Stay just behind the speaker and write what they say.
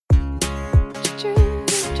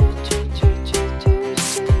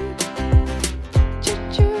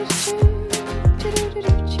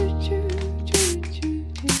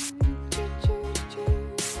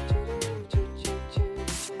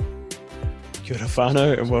Kia ora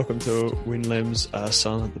whānau, and welcome to When Lambs Are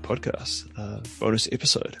Silent, the podcast, bonus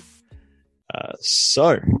episode.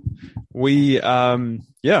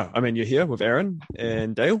 You're here with Aaron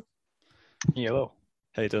and Dale. Hello.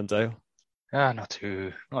 How you doing, Dale? Not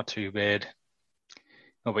too bad.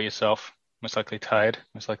 How about yourself? Most likely tired.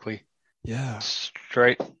 Most likely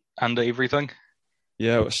straight under everything.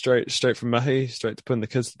 Yeah, it was straight from Mahi, straight to putting the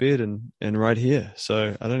kids to bed, and right here.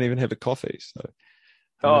 So I don't even have a coffee. So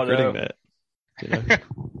I'm regretting that. You know,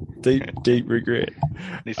 deep regret.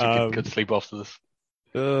 At least you can get sleep after this.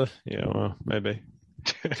 Yeah, well, maybe.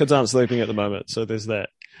 Kids aren't sleeping at the moment, so there's that.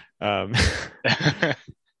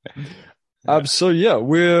 So yeah,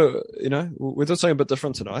 we're doing something a bit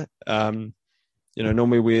different tonight.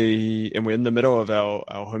 Normally we're in the middle of our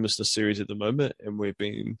homelessness series at the moment, and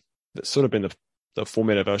that's sort of been the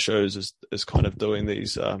format of our shows is kind of doing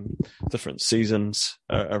these different seasons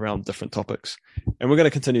around different topics, and we're going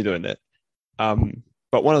to continue doing that.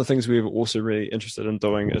 But one of the things we're also really interested in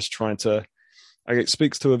doing is trying to,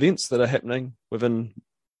 speaks to events that are happening within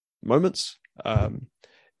moments,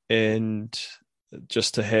 and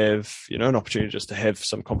just to have, an opportunity just to have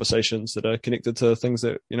some conversations that are connected to things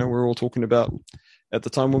that, we're all talking about at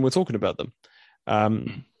the time when we're talking about them.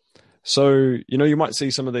 So, you might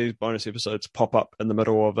see some of these bonus episodes pop up in the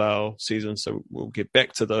middle of our season. So we'll get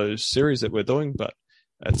back to those series that we're doing, but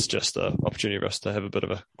it's just an opportunity for us to have a bit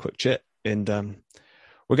of a quick chat. And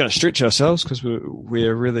we're going to stretch ourselves because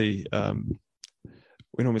we're really,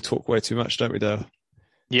 we normally talk way too much, don't we, Dale?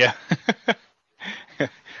 Yeah.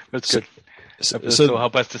 That's good. So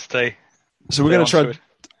help us to stay. So we're going to try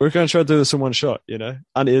to do this in one shot,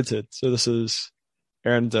 unedited. So this is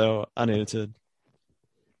Aaron and Dale, unedited.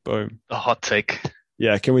 Boom. A hot take.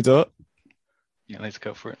 Yeah, can we do it? Yeah, let's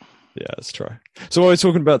go for it. Yeah, let's try. So what are we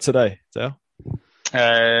talking about today, Dale?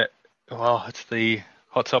 Well, it's the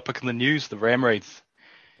hot topic in the news, the ram raids.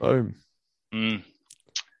 Boom. The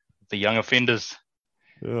young offenders.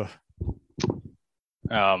 Ugh.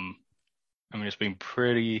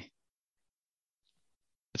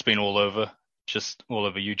 It's been all over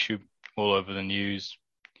YouTube, all over the news.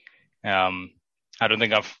 I don't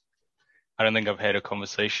think I've had a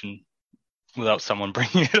conversation without someone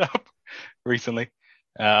bringing it up recently.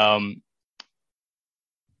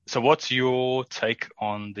 So what's your take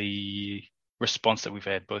on the response that we've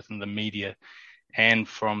had both in the media and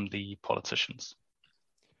from the politicians?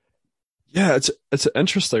 Yeah, it's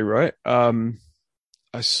interesting, right?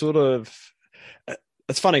 It's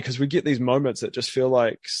funny because we get these moments that just feel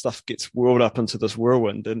like stuff gets whirled up into this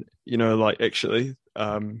whirlwind, and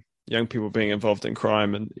young people being involved in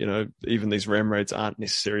crime, and even these ram raids aren't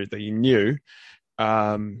necessarily new,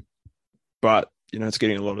 but it's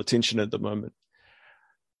getting a lot of attention at the moment.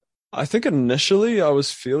 I think initially I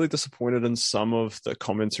was fairly disappointed in some of the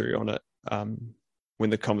commentary on it. When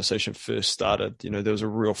the conversation first started, there was a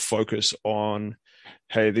real focus on,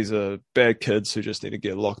 hey, these are bad kids who just need to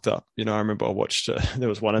get locked up. I remember I watched, there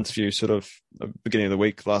was one interview sort of beginning of the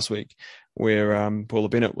week, last week, where Paula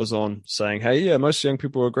Bennett was on saying, hey, yeah, most young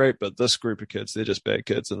people are great, but this group of kids, they're just bad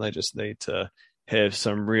kids and they just need to have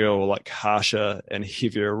some real harsher and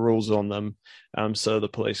heavier rules on them, so the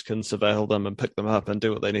police can surveil them and pick them up and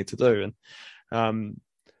do what they need to do. And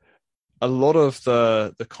a lot of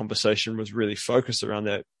the conversation was really focused around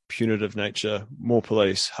that punitive nature, more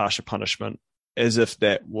police, harsher punishment, as if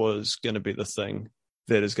that was going to be the thing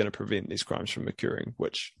that is going to prevent these crimes from occurring,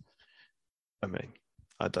 which, I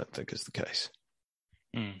don't think is the case.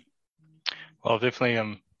 Well, I've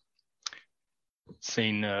definitely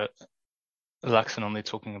seen Luxon on there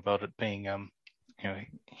talking about it being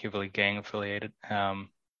heavily gang affiliated.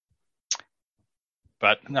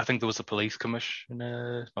 But I think there was a police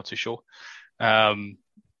commissioner, not too sure, was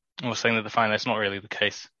saying that that's not really the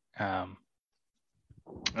case.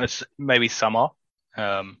 It's maybe some are,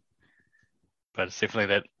 but it's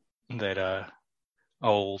definitely that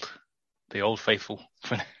the old faithful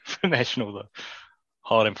for National, the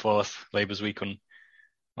hard and fast Labour's week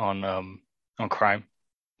on crime.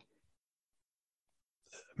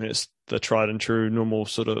 It's the tried and true normal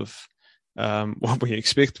sort of what we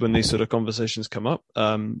expect when these sort of conversations come up.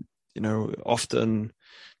 Often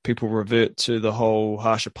people revert to the whole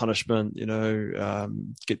harsher punishment,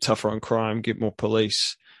 get tougher on crime, get more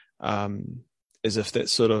police, as if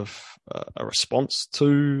that's sort of a response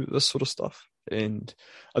to this sort of stuff. And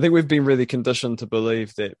I think we've been really conditioned to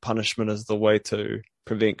believe that punishment is the way to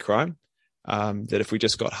prevent crime, that if we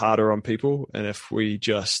just got harder on people and if we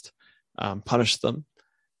just punish them,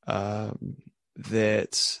 that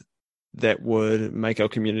would make our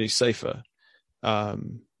community safer. I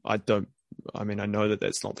know that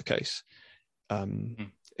that's not the case.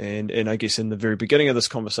 And And I guess in the very beginning of this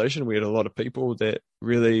conversation, we had a lot of people that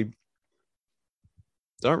really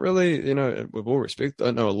don't really, with all respect,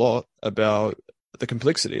 don't know a lot about the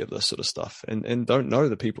complexity of this sort of stuff, and don't know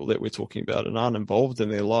the people that we're talking about and aren't involved in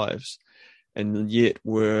their lives. And yet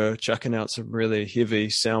we're chucking out some really heavy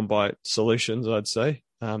soundbite solutions, I'd say,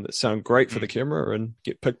 that sound great for the camera and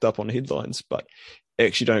get picked up on headlines, but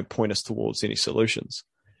actually don't point us towards any solutions,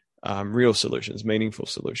 real solutions, meaningful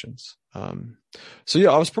solutions. So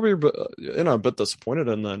yeah, I was probably a bit disappointed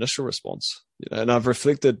in the initial response, and I've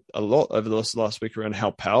reflected a lot over this last week around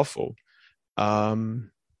how powerful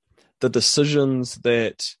the decisions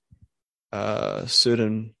that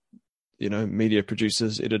certain media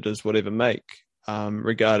producers, editors, whatever make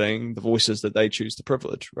regarding the voices that they choose to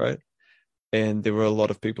privilege, right? And there were a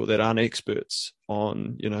lot of people that aren't experts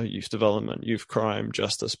on, youth development, youth crime,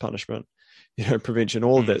 justice, punishment, prevention,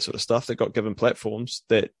 all of that sort of stuff, that got given platforms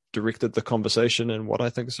that directed the conversation in what I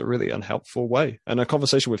think is a really unhelpful way. And a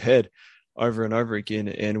conversation we've had over and over again,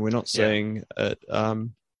 and we're not seeing it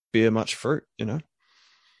bear much fruit, No,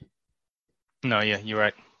 yeah, you're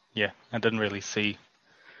right. Yeah,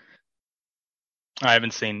 I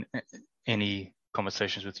haven't seen any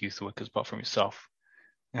conversations with youth workers apart from yourself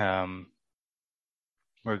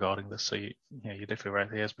regarding this. So you're definitely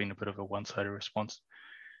right. There has been a bit of a one-sided response.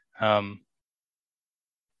 But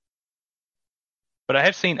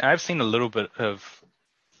I've seen a little bit of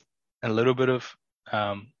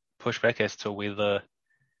pushback as to whether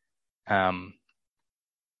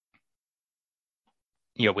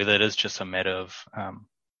whether it is just a matter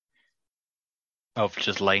of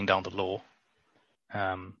just laying down the law,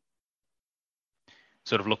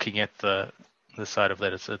 sort of looking at the side of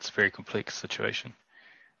that. It's a very complex situation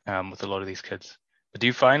with a lot of these kids. But do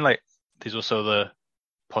you find like there's also the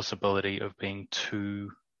possibility of being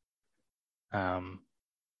too again,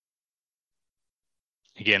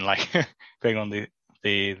 like going on the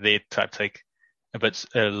type take, but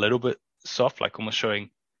a little bit soft, like almost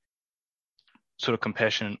showing sort of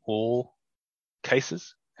compassion in all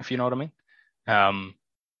cases, if you know what I mean?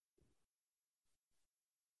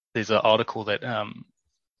 There's an article that Aaron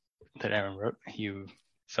wrote.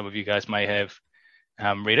 Some of you guys may have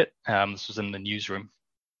read it. This was in the newsroom.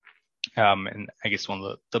 And I guess one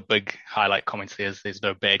of the big highlight comments there is there's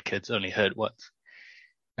no bad kids, only hurt ones.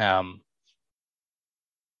 And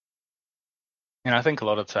I think a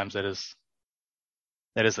lot of times that is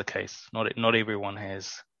the case. Not everyone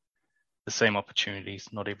has the same opportunities.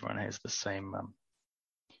 Not everyone has the same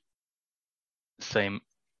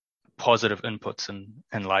positive inputs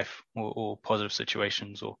in life or positive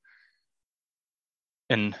situations, or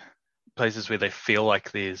in places where they feel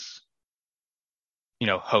like there's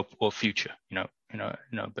hope or future,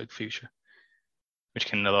 big future, which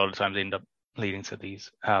can a lot of times end up leading to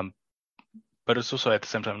these. But it's also at the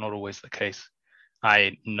same time not always the case.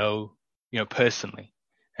 I know, personally,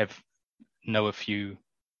 know a few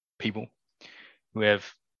people who have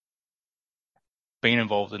been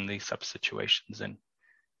involved in these types of situations, and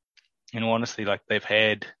honestly, like they've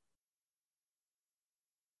had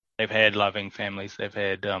loving families, they've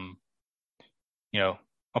had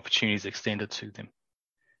opportunities extended to them,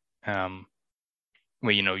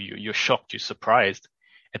 where you're shocked, you're surprised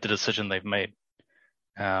at the decision they've made.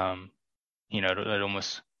 It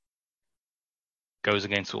almost goes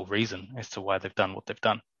against all reason as to why they've done what they've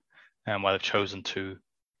done, and why they've chosen to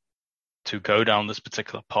go down this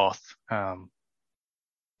particular path.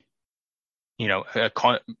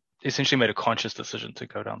 Essentially made a conscious decision to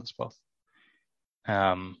go down this path.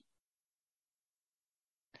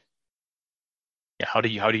 How do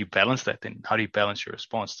you balance that then? How do you balance your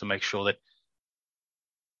response to make sure that,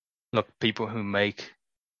 look, people who make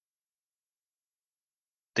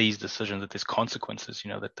these decisions, that there's consequences,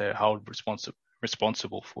 that they're held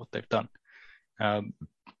responsible for what they've done. But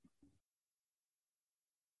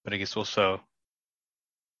I guess also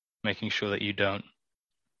making sure that you don't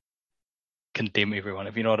condemn everyone,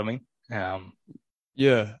 if you know what I mean.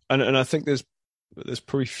 Yeah, and I think there's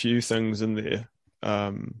probably few things in there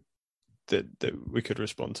that we could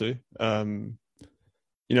respond to.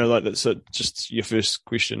 Like that. So just your first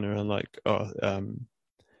question around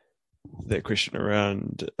that question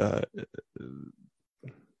around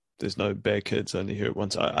there's no bad kids, only hurt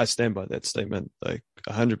ones. I stand by that statement like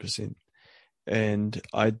 100%. And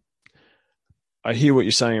I hear what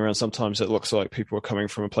you're saying around sometimes it looks like people are coming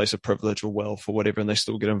from a place of privilege or wealth or whatever, and they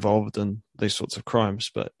still get involved in these sorts of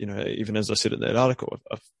crimes. But, even as I said in that article,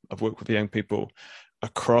 I've worked with young people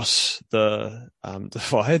across the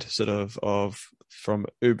divide, sort of from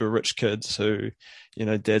uber rich kids who,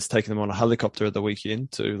 dad's taking them on a helicopter at the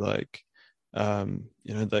weekend to like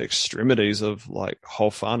the extremities of like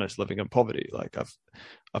whole whānau living in poverty. Like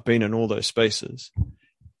I've been in all those spaces,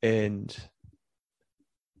 and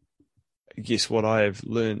I guess what I have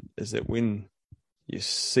learned is that when you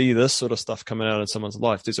see this sort of stuff coming out in someone's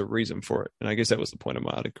life, there's a reason for it. And I guess that was the point of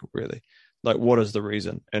my article, really. Like, what is the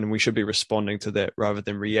reason? And we should be responding to that rather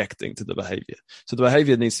than reacting to the behavior. So the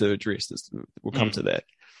behavior needs to address this. We'll come to that.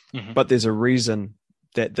 Mm-hmm. But there's a reason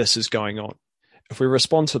that this is going on. If we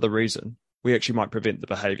respond to the reason, we actually might prevent the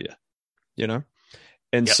behavior,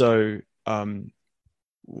 And Yep. so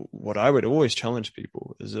what I would always challenge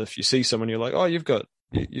people is if you see someone, you're like, oh, you've got,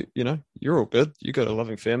 you're all good. You got a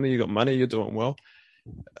loving family. You got money. You're doing well.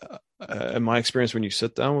 In my experience, when you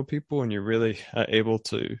sit down with people and you really are able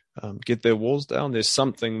to get their walls down, there's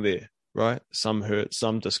something there, right? Some hurt,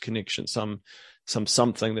 some disconnection, some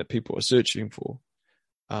something that people are searching for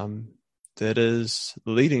that is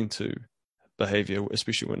leading to behavior,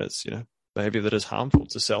 especially when it's, behavior that is harmful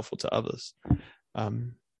to self or to others.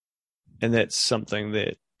 And that's something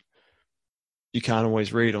that you can't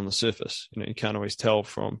always read on the surface. You can't always tell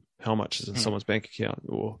from how much is in someone's bank account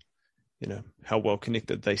or, how well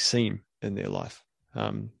connected they seem in their life.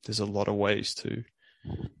 There's a lot of ways to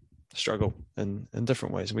struggle in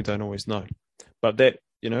different ways, and we don't always know. But that,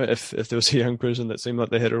 if there was a young person that seemed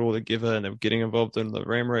like they had it all together and they were getting involved in the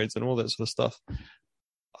ram raids and all that sort of stuff,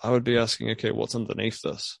 I would be asking, okay, what's underneath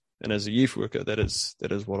this? And as a youth worker, that is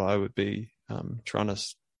what I would be trying to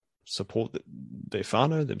support their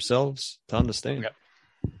whānau, themselves, to understand.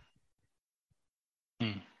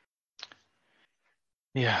 Yep.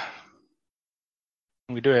 Yeah.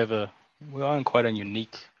 We are in quite a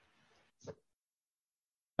unique,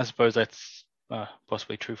 I suppose that's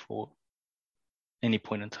possibly true for any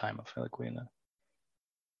point in time. I feel like we're in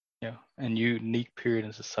a unique period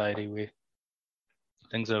in society where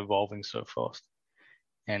things are evolving so fast.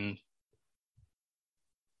 And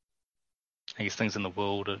I guess things in the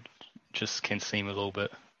world just can seem a little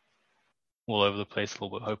bit all over the place, a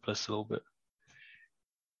little bit hopeless, a little bit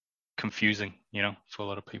confusing, for a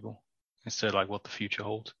lot of people, instead of like what the future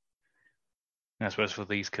holds. And I suppose for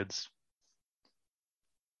these kids,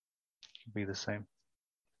 it'll be the same.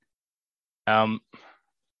 I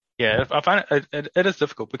find it is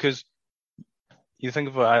difficult because you think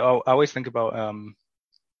of I always think about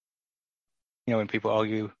when people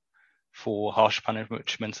argue for harsh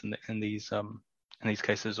punishments in these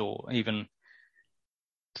cases, or even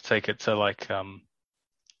to take it to like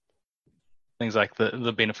things like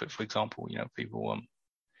the benefit, for example. People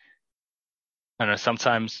I don't know,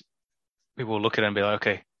 sometimes people will look at it and be like,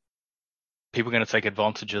 okay, people are going to take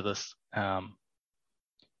advantage of this.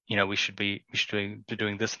 We should be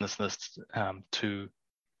doing this and this and this to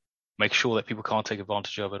make sure that people can't take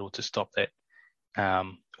advantage of it, or to stop that,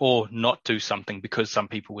 or not do something because some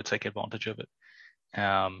people would take advantage of it.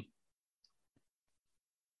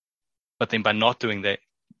 But then by not doing that,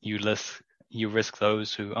 you risk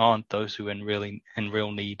those who aren't, those who are in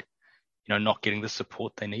real need, not getting the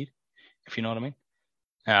support they need, if you know what I mean.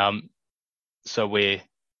 So where,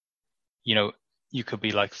 you could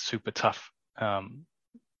be like super tough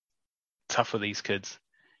with these kids.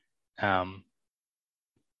 You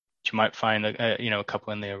might find a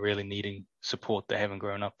couple in there really needing support. They haven't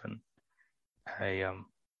grown up in the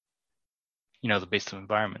best of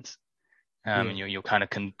environments. And you're kind of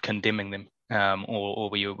condemning them,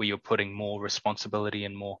 or where you're putting more responsibility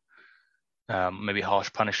and more maybe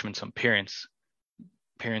harsh punishments on parents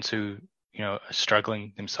who are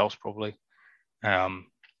struggling themselves probably. You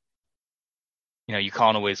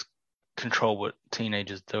can't always control what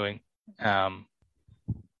teenagers are doing, and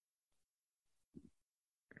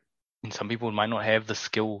some people might not have the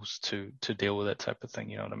skills to deal with that type of thing.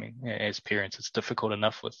 You know what I mean? As parents, it's difficult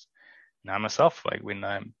enough with myself. Like when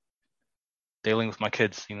I'm dealing with my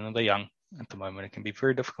kids, even though they're young at the moment, it can be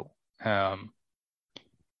very difficult. And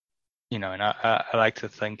I like to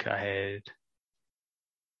think I had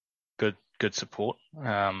good support.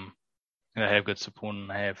 And I have good support, and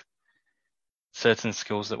I have certain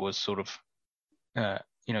skills that was sort of,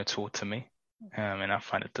 taught to me. And I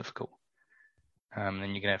find it difficult.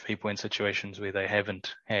 Then you can have people in situations where they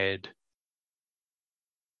haven't had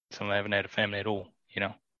a family at all,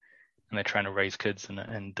 and they're trying to raise kids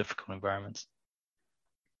in difficult environments.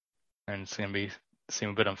 And it's going to seem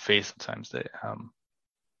a bit unfair sometimes that I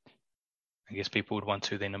guess people would want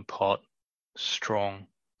to then impart strong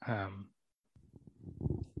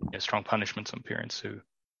punishments on parents who,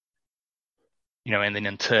 and then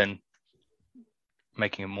in turn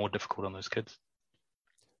making it more difficult on those kids.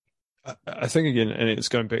 I think again, and it's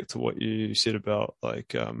going back to what you said about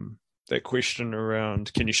like that question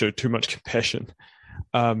around, can you show too much compassion?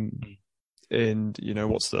 and, you know,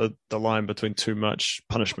 what's the line between too much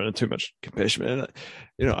punishment and too much compassion. And,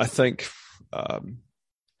 you know, I think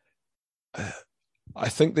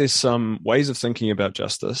there's some ways of thinking about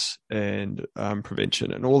justice and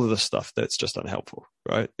prevention and all of this stuff that's just unhelpful,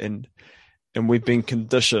 right? And we've been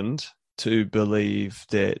conditioned to believe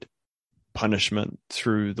that punishment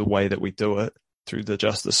through the way that we do it, through the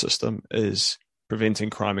justice system, is preventing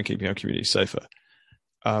crime and keeping our community safer.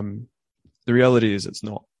 The reality is it's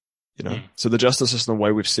not, you know. So the justice system, the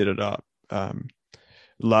way we've set it up,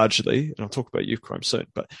 largely, and I'll talk about youth crime soon,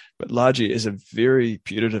 but largely is a very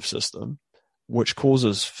punitive system, which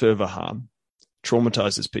causes further harm,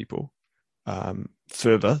 traumatizes people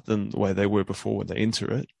further than the way they were before when they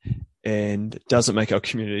enter it, and doesn't make our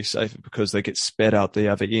community safer because they get spat out the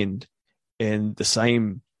other end. And the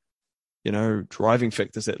same, you know, driving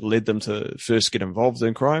factors that led them to first get involved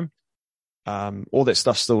in crime, all that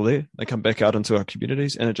stuff's still there. They come back out into our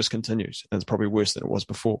communities and it just continues. And it's probably worse than it was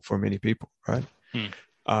before for many people, right?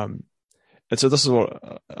 And so this is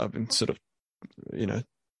what I've been sort of, you know,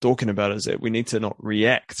 talking about, is that we need to not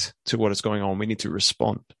react to what is going on. We need to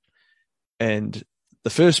respond. And the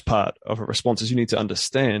first part of a response is you need to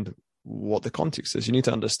understand what the context is. You need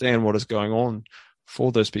to understand what is going on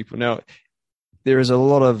for those people. Now, there is a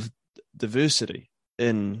lot of diversity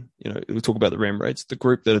in, you know, we talk about the ram raids, the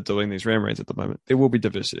group that are doing these ram raids at the moment. There will be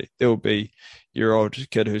diversity. There will be your old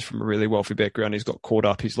kid who's from a really wealthy background. He's got caught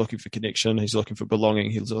up. He's looking for connection. He's looking for belonging.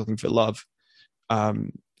 He's looking for love.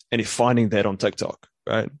 And he's finding that on TikTok,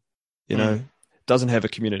 right? You know, doesn't have a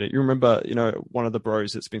community. You remember, you know, one of the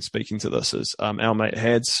bros that's been speaking to this is our mate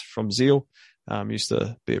Hads from Zeal. Used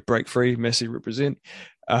to be a Break Free, Massey represent.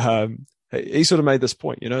 He sort of made this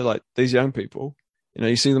point, you know, like these young people, you know,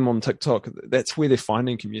 you see them on TikTok, that's where they're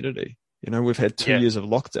finding community. You know, we've had 2 years of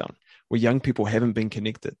lockdown where young people haven't been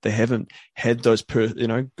connected. They haven't had those, you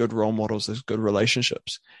know, good role models, those good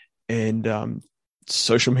relationships. And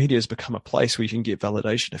social media has become a place where you can get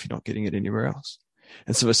validation if you're not getting it anywhere else.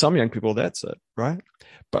 And so for some young people, that's it, right?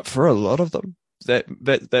 But for a lot of them,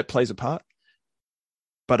 that plays a part.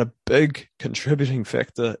 But a big contributing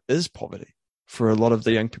factor is poverty for a lot of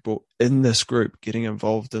the young people in this group getting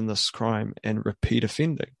involved in this crime and repeat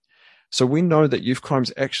offending. So we know that youth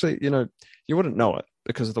crimes actually, you know, you wouldn't know it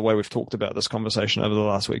because of the way we've talked about this conversation over the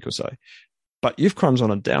last week or so, but youth crimes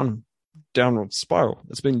on a downward spiral.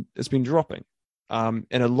 It's been dropping. And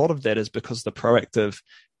a lot of that is because the proactive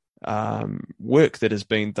work that has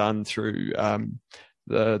been done through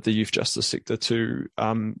the youth justice sector to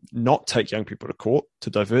not take young people to court, to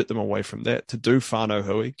divert them away from that, to do whānau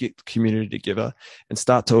hui, get the community together and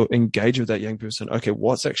start to engage with that young person. Okay,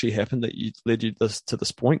 what's actually happened that led you to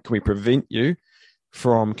this point? Can we prevent you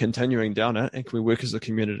from continuing down it? And can we work as a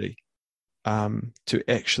community to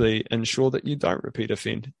actually ensure that you don't repeat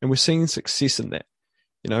offend? And we're seeing success in that.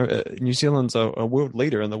 You know, New Zealand's a world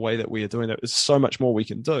leader in the way that we are doing that. There's so much more we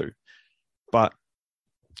can do, but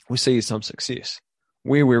we see some success.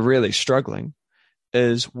 Where we're really struggling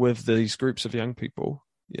is with these groups of young people,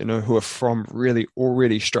 you know, who are from really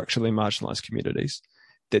already structurally marginalized communities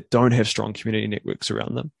that don't have strong community networks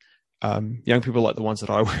around them. Young people like the ones that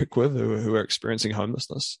I work with who are experiencing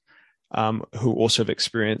homelessness, who also have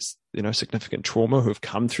experienced, you know, significant trauma, who have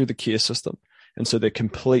come through the care system. And so their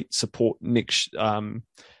complete support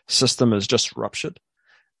system is just ruptured,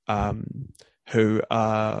 who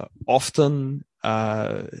are often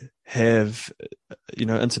have, you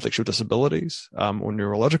know, intellectual disabilities or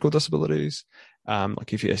neurological disabilities, like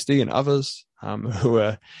FASD and others, who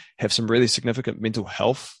have some really significant mental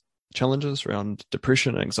health challenges around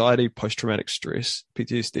depression, anxiety, post-traumatic stress,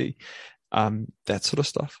 PTSD, that sort of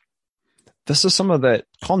stuff. This is some of that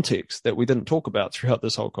context that we didn't talk about throughout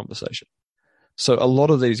this whole conversation. So a lot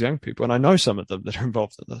of these young people, and I know some of them that are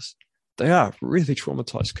involved in this, they are really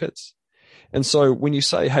traumatized kids. And so when you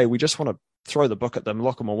say, hey, we just want to throw the book at them,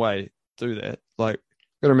 lock them away, do that, like,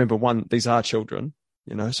 you got to remember, one, these are children,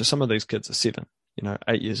 you know, so some of these kids are 7, you know,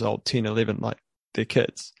 8 years old, 10, 11, like they're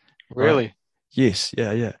kids. Really? Right? Yes.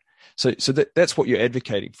 Yeah. So that's what you're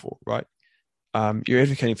advocating for, right? You're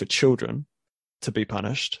advocating for children to be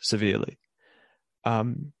punished severely.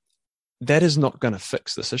 That is not going to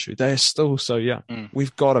fix this issue. They are still so young.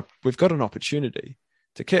 We've got an opportunity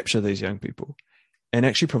to capture these young people and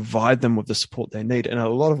actually provide them with the support they need. And a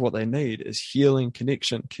lot of what they need is healing,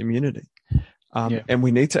 connection, community. And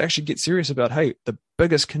we need to actually get serious about, hey, the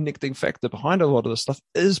biggest connecting factor behind a lot of this stuff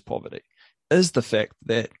is poverty, is the fact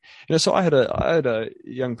that, you know, so I had a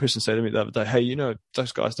young person say to me the other day, hey, you know,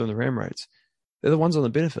 those guys doing the ram raids, they're the ones on the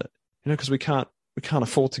benefit, you know, because we can't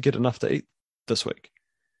afford to get enough to eat this week,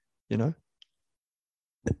 you know?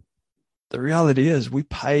 the reality is we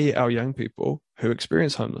pay our young people who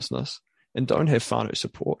experience homelessness and don't have whānau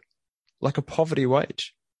support like a poverty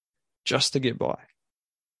wage just to get by.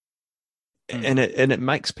 And it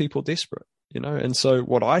makes people desperate, And so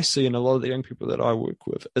what I see in a lot of the young people that I work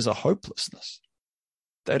with is a hopelessness.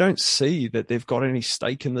 They don't see that they've got any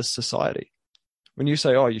stake in this society. When you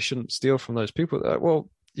say, oh, you shouldn't steal from those people, they're like, well,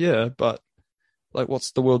 yeah, but like,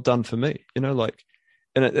 what's the world done for me? And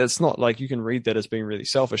it's not like you can read that as being really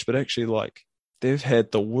selfish, but actually like they've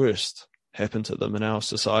had the worst happen to them in our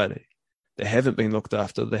society. They haven't been looked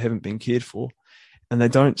after. They haven't been cared for, and they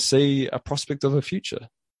don't see a prospect of a future.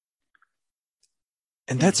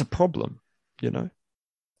 And that's a problem, and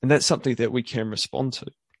that's something that we can respond to.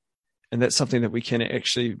 And that's something that we can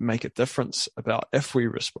actually make a difference about if we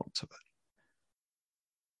respond to it.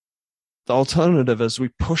 The alternative is we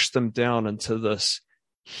push them down into this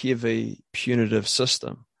heavy, punitive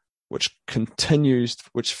system, which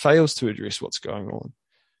fails to address what's going on,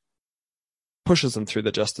 pushes them through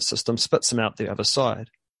the justice system, spits them out the other side,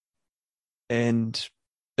 and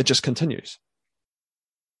it just continues.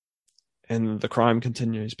 And the crime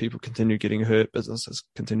continues, people continue getting hurt, businesses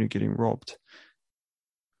continue getting robbed.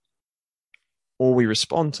 Or we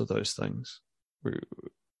respond to those things,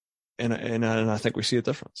 and I think we see a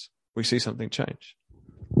difference. We see something change.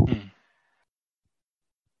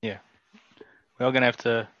 Yeah. We're all going to have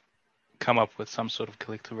to come up with some sort of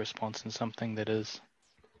collective response and something that is,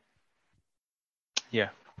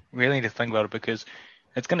 really need to think about it, because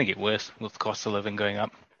it's going to get worse with the cost of living going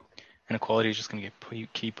up. Inequality is just going to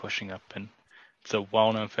keep pushing up. And it's a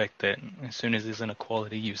well-known fact that as soon as there's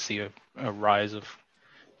inequality, you see a rise of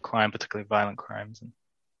crime, particularly violent crimes. And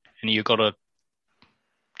you've got a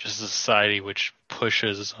society which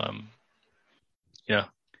pushes,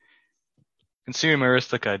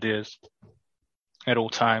 consumeristic ideas at all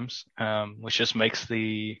times, which just makes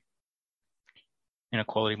the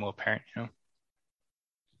inequality more apparent.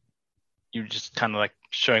 You're just kind of like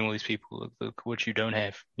showing all these people, look what you don't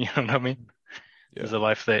have. You know what I mean? Yeah. This is a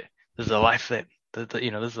life that this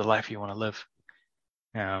is the life you want to live.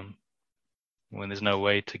 When there's no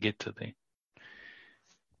way to get to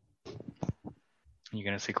you're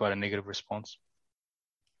going to see quite a negative response.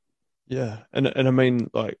 Yeah. And I mean,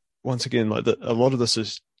 like, once again, like a lot of this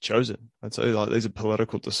is chosen. I'd say like these are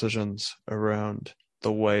political decisions around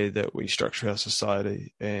the way that we structure our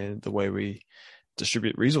society and the way we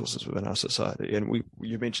distribute resources within our society. And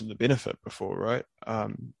you mentioned the benefit before, right? I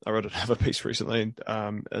wrote another piece recently in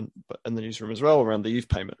the newsroom as well around the youth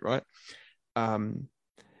payment, right?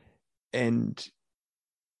 And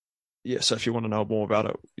yeah, so if you want to know more about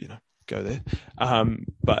it, go there.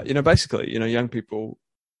 But basically, young people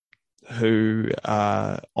who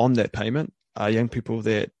are on that payment are young people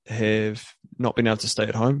that have not been able to stay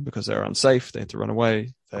at home because they were unsafe. They had to run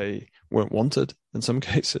away. They weren't wanted in some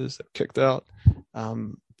cases. They were kicked out.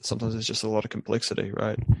 Sometimes there's just a lot of complexity,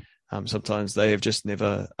 right? Sometimes they have just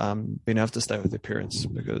never been able to stay with their parents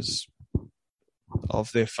because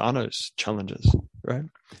of their whānau's challenges, right?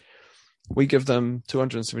 We give them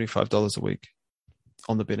 $275 a week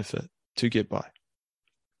on the benefit to get by.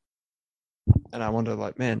 And I wonder,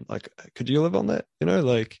 like, man, like, could you live on that?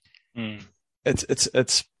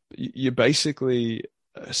 It's you basically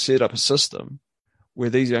set up a system where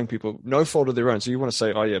these young people, no fault of their own. So you want to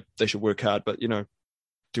say, oh yeah, they should work hard, but do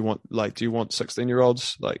you want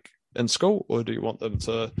 16-year-olds like in school, or do you want them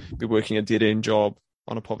to be working a dead-end job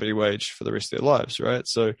on a poverty wage for the rest of their lives, right?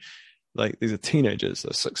 So like these are teenagers,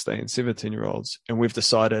 they're 16, 17-year-olds, and we've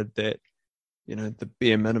decided that the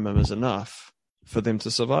bare minimum is enough for them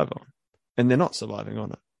to survive on, and they're not surviving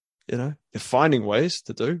on it. They're finding ways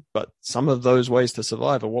to do, but some of those ways to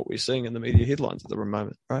survive are what we're seeing in the media headlines at the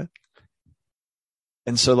moment, right?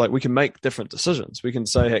 And so, like, we can make different decisions. We can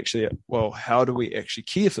say, actually, well, how do we actually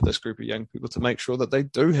care for this group of young people to make sure that they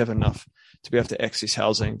do have enough to be able to access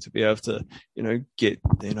housing, to be able to, get,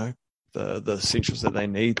 the essentials that they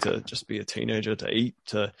need to just be a teenager, to eat,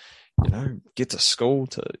 to, get to school,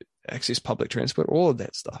 to access public transport, all of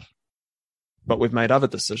that stuff. But we've made other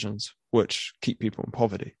decisions which keep people in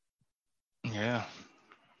poverty. Yeah.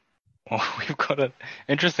 Well, we've got an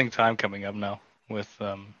interesting time coming up now with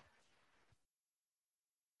a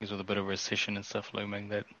bit of recession and stuff looming,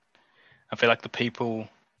 that I feel like the people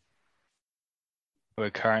who are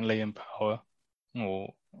currently in power,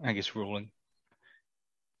 or I guess ruling,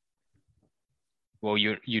 well,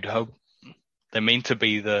 you'd hope they're meant to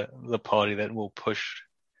be the party that will push,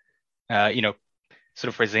 sort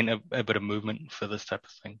of present a bit of movement for this type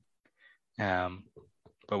of thing.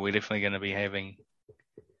 But we're definitely going to be having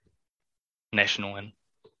national and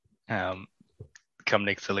come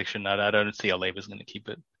next election. I don't see how Labour's going to keep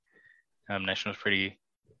it. National's pretty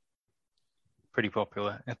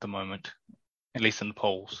popular at the moment, at least in the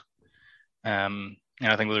polls. And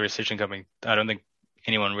I think with the recession coming, I don't think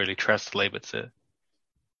anyone really trusts Labour to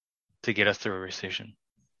get us through a recession.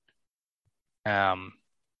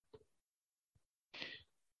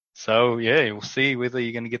 So yeah, we'll see whether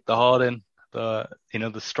you're going to get the hard and the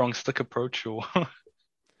strong stick approach, or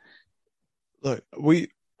Look, we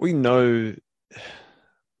know,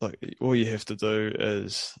 like, all you have to do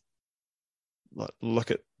is like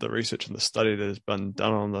look at the research and the study that has been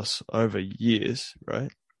done on this over years,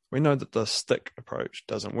 right? We know that the stick approach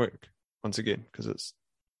doesn't work, once again, because it's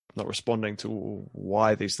not responding to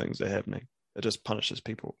why these things are happening. It just punishes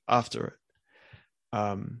people after it.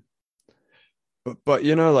 But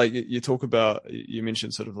you know, like you talk about, you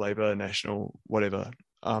mentioned sort of Labour, National, whatever.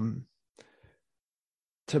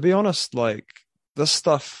 To be honest, like, this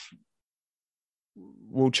stuff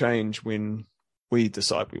will change when we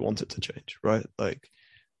decide we want it to change, right? Like,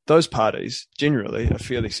 those parties generally are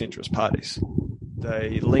fairly centrist parties.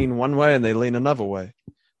 They lean one way and they lean another way.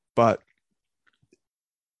 But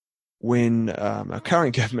when our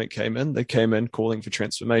current government came in, they came in calling for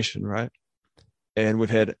transformation, right? And we've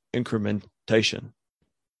had incrementation.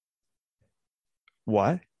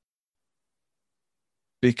 Why?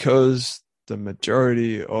 Because the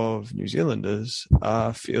majority of New Zealanders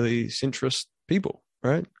are fairly centrist people,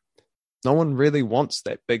 right? No one really wants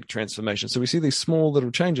that big transformation. So we see these small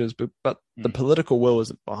little changes, but the political will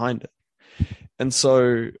isn't behind it. And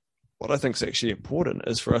so what I think is actually important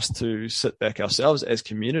is for us to sit back ourselves as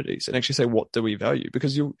communities and actually say, what do we value?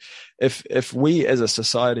 Because if we as a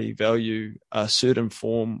society value a certain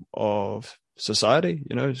form of society,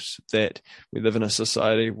 you know, that we live in a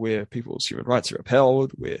society where people's human rights are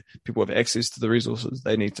upheld, where people have access to the resources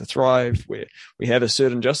they need to thrive, where we have a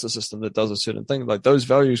certain justice system that does a certain thing, like, those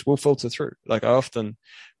values will filter through. Like, I often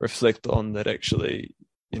reflect on that. Actually,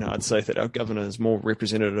 you know, I'd say that our government is more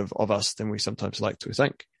representative of us than we sometimes like to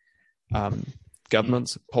think.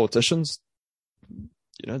 Governments, politicians,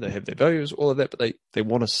 you know, they have their values, all of that, but they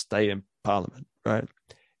want to stay in parliament, right?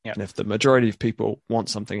 Yeah. And if the majority of people want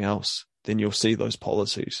something else, then you'll see those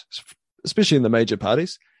policies, especially in the major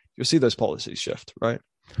parties, you'll see those policies shift, right?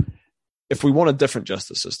 If we want a different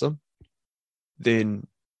justice system, then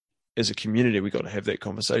as a community, we've got to have that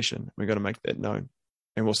conversation. We've got to make that known,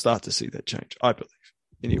 and we'll start to see that change, I believe,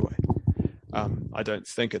 anyway. I don't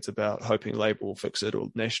think it's about hoping Labour will fix it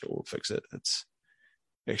or National will fix it. It's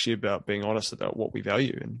actually about being honest about what we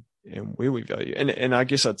value and where we value. And I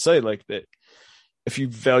guess I'd say, like, that if you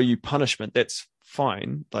value punishment, that's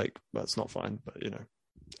fine. Like, well, it's not fine, but, you know,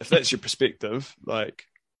 if that's your perspective, like,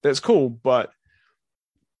 that's cool, but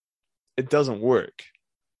it doesn't work.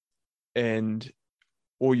 And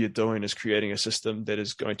all you're doing is creating a system that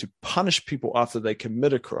is going to punish people after they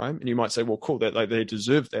commit a crime. And you might say, well, cool, that, like, they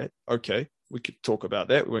deserve that. Okay, we could talk about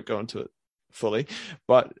that. We won't go into it fully,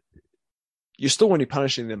 but you're still only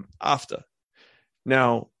punishing them after.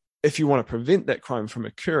 Now, if you want to prevent that crime from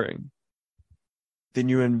occurring, then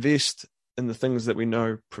you invest in the things that we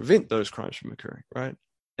know prevent those crimes from occurring, right?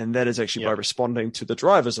 And that is actually by responding to the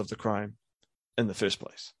drivers of the crime in the first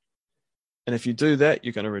place. And if you do that,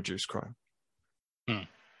 you're going to reduce crime.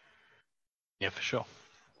 Yeah, for sure.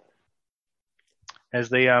 Has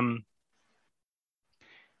there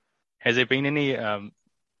been any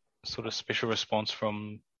sort of special response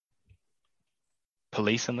from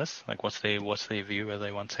police in this? Like, what's their view? Are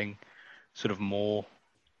they wanting sort of more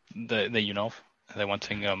that you know of? Are they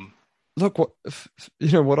wanting Look,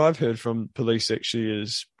 what I've heard from police actually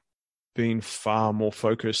is being far more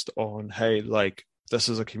focused on, hey, like, this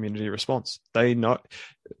is a community response. They know,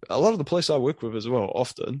 a lot of the police I work with as well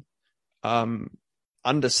often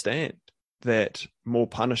understand that more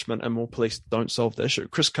punishment and more police don't solve the issue.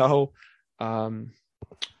 Chris Cahill,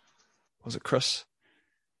 was it Chris?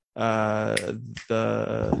 The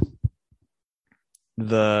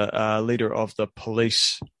leader of the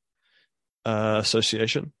police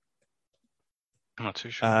association. I'm not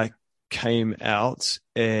too sure. Came out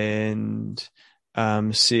and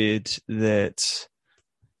said that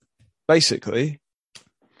basically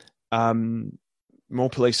more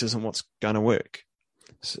police isn't what's going to work.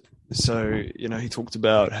 So, you know, he talked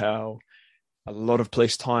about how a lot of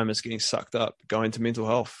police time is getting sucked up going to mental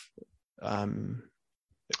health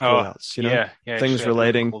call-outs, you know, things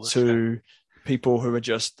relating to people who are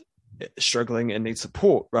just struggling and need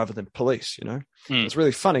support rather than police, you know. It's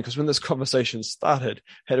really funny because when this conversation started,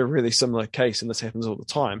 had a really similar case, and this happens all the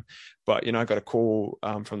time. But, you know, I got a call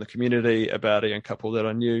from the community about a young couple that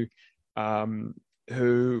I knew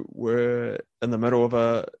who were in the middle of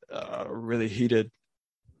a really heated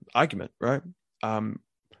argument, right?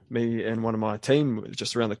 me and one of my team were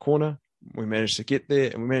just around the corner. We managed to get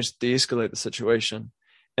there and we managed to de-escalate the situation.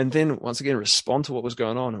 And then once again, respond to what was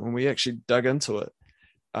going on. And when we actually dug into it,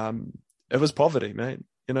 it was poverty, man.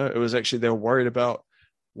 You know, it was actually, they were worried about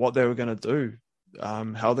what they were going to do,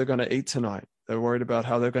 how they're going to eat tonight. They were worried about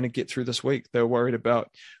how they're going to get through this week. They were worried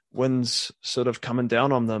about winds sort of coming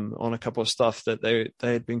down on them on a couple of stuff that they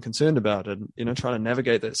had been concerned about, and, you know, trying to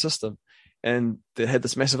navigate that system. And they had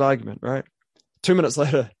this massive argument, right? 2 minutes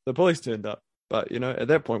later, the police turned up. But, you know, at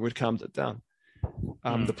that point, we'd calmed it down.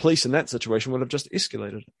 The police in that situation would have just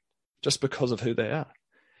escalated it just because of who they are.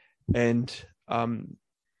 And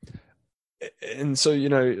so, you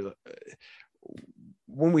know,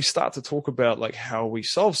 when we start to talk about like how we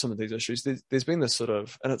solve some of these issues, there's been this sort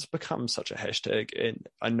of, and it's become such a hashtag, and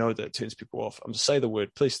I know that it turns people off. I'm say the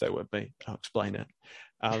word, please stay with me, and I'll explain it.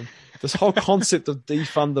 This whole concept of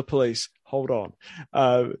defund the police, hold on.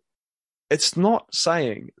 It's not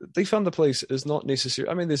saying defund the police is not necessary.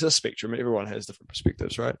 I mean, there's a spectrum. Everyone has different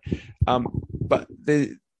perspectives, right? But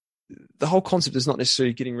the whole concept is not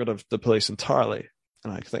necessarily getting rid of the police entirely.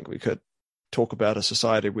 And I think we could talk about a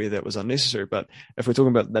society where that was unnecessary. But if we're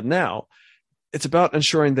talking about that now, it's about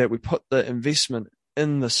ensuring that we put the investment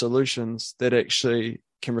in the solutions that actually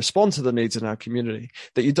can respond to the needs in our community,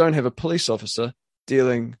 that you don't have a police officer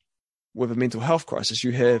dealing with a mental health crisis.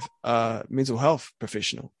 You have a mental health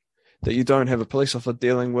professional. That you don't have a police officer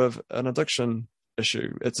dealing with an addiction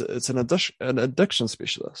issue. It's an addiction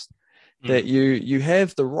specialist. That you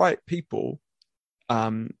have the right people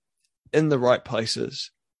in the right places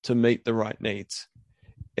to meet the right needs.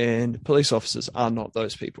 And police officers are not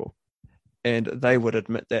those people. And they would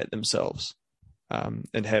admit that themselves,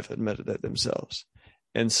 and have admitted that themselves.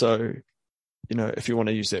 And so, you know, if you want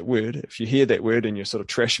to use that word, if you hear that word and you're sort of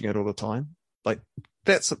trashing it all the time, like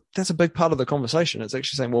that's a big part of the conversation. It's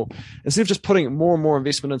actually saying, well, instead of just putting more and more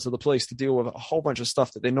investment into the police to deal with a whole bunch of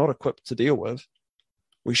stuff that they're not equipped to deal with,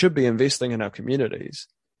 we should be investing in our communities,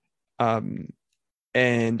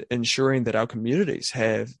 and ensuring that our communities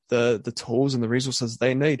have the tools and the resources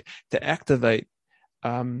they need to activate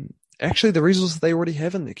actually the resources they already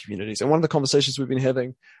have in their communities. And one of the conversations we've been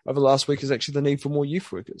having over the last week is actually the need for more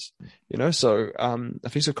youth workers. You know, so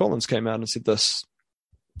Afiso Collins came out and said this.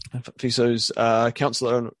 Afiso's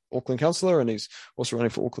councillor, Auckland councillor, and he's also running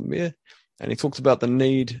for Auckland mayor. And he talked about the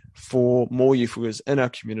need for more youth workers in our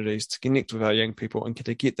communities to connect with our young people and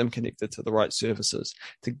to get them connected to the right services,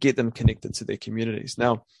 to get them connected to their communities.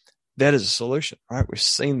 Now, that is a solution, right? We've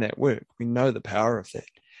seen that work. We know the power of that.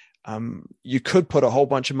 You could put a whole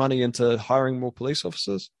bunch of money into hiring more police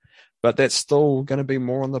officers, but that's still going to be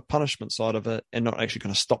more on the punishment side of it and not actually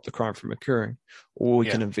going to stop the crime from occurring. Or we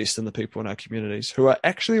can invest in the people in our communities who are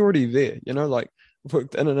actually already there. You know, like I've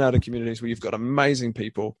worked in and out of communities where you've got amazing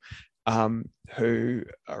people who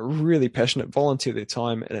are really passionate, volunteer their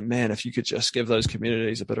time. And man, if you could just give those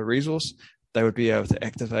communities a bit of resource, they would be able to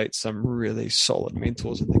activate some really solid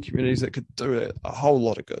mentors in the communities that could do a whole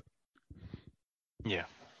lot of good. Yeah.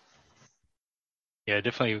 Yeah,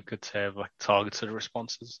 definitely good to have like targeted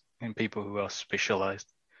responses and people who are specialized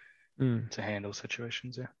to handle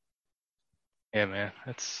situations. Yeah. Yeah, man.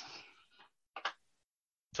 It's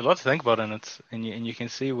a lot to think about, and you can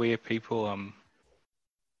see where people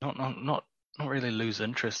not really lose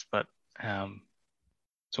interest, but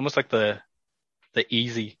it's almost like the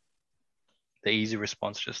easy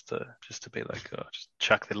response just to be like, oh,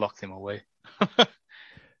 just lock them away.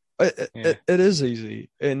 It is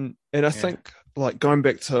easy, and I think like going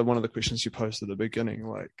back to one of the questions you posed at the beginning,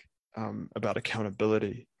 like about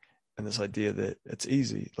accountability and this idea that it's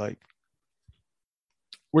easy. Like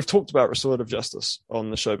we've talked about restorative justice on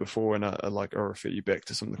the show before, and I'll refer you back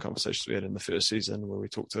to some of the conversations we had in the first season where we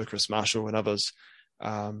talked to Chris Marshall and others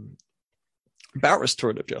about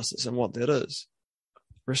restorative justice and what that is.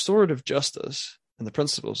 Restorative justice and the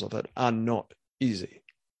principles of it are not easy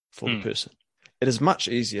for the person. It is much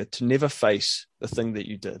easier to never face the thing that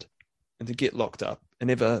you did and to get locked up and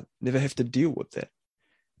never have to deal with that.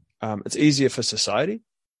 It's easier for society.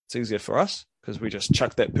 It's easier for us because we just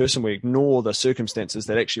chuck that person. We ignore the circumstances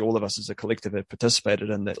that actually all of us as a collective have participated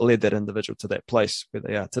in that led that individual to that place where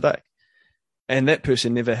they are today. And that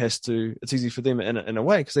person never has to, it's easy for them in a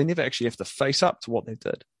way because they never actually have to face up to what they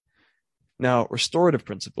did. Now, restorative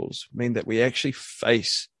principles mean that we actually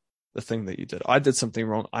face the thing that you did. I did something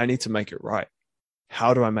wrong. I need to make it right.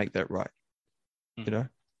 How do I make that right? You know,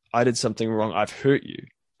 I did something wrong. I've hurt you.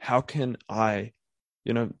 How can I,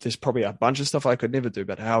 there's probably a bunch of stuff I could never do,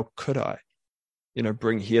 but how could I,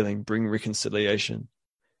 bring healing, bring reconciliation?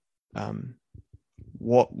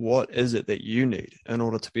 What is it that you need in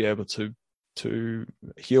order to be able to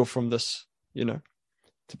heal from this,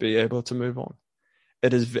 to be able to move on.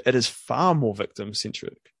 It is far more victim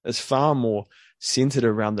centric. It's far more centered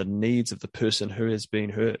around the needs of the person who has been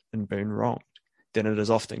hurt and been wronged than it is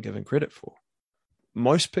often given credit for.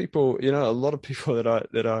 Most people, a lot of people that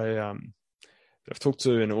I've talked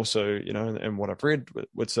to, and also, and what I've read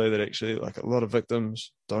would say that actually, like, a lot of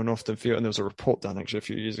victims don't often feel, and there was a report done actually a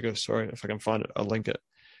few years ago. Sorry, if I can find it, I'll link it.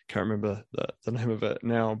 Can't remember the name of it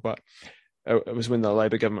now, but it was when the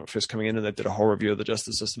Labour government first coming in, and they did a whole review of the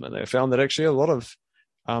justice system, and they found that actually a lot of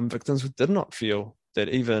victims did not feel that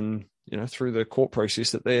even, through the court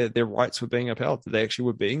process, that their rights were being upheld, that they actually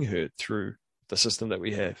were being heard through the system that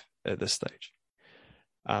we have at this stage.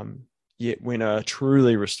 Yet when a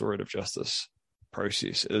truly restorative justice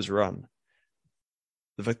process is run,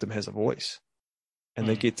 the victim has a voice, and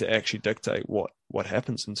they get to actually dictate what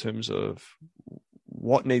happens in terms of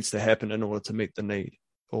what needs to happen in order to meet the need,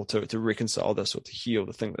 or to reconcile this, or to heal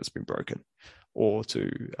the thing that's been broken, or to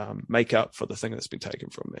make up for the thing that's been taken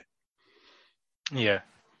from me. Yeah,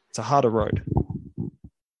 it's a harder road,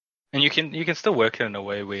 and you can still work it in a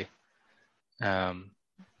way where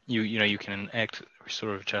you can enact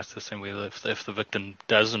restorative justice, and where if the victim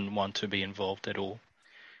doesn't want to be involved at all,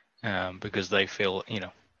 because they feel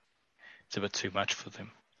it's a bit too much for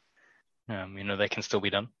them, they can still be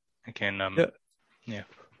done. They can yeah.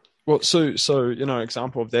 Well, so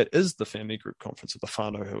example of that is the family group conference of the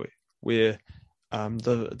whānau hui, where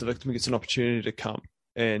the victim gets an opportunity to come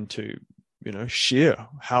and to share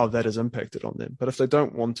how that has impacted on them. But if they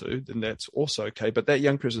don't want to, then that's also okay. But that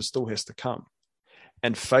young person still has to come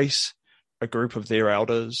and face a group of their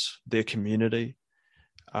elders, their community,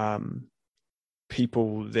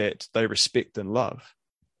 people that they respect and love,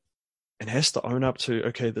 and has to own up to,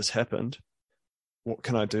 okay, this happened. What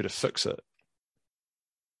can I do to fix it?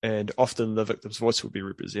 And often the victim's voice will be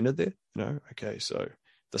represented there. Okay, so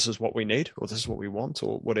this is what we need, or this is what we want,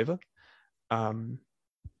 or whatever.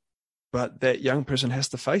 But that young person has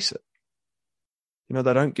to face it. They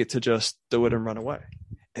don't get to just do it and run away.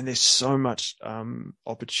 And there's so much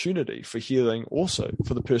opportunity for healing also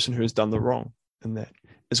for the person who has done the wrong in that,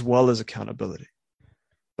 as well as accountability.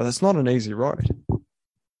 But it's not an easy road.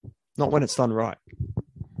 Not when it's done right.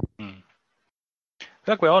 I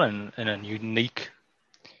feel like we're all in a unique,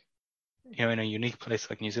 in a unique place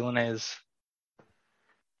like New Zealand is.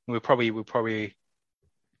 We'll probably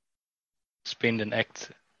spend and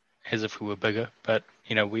act as if we were bigger, but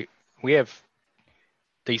we have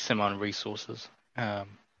decent amount of resources.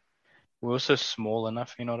 We're also small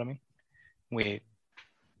enough, you know what I mean? Where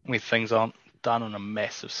things aren't done on a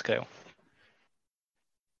massive scale.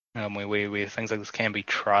 Where things like this can be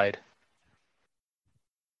tried.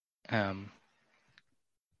 And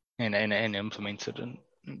implemented in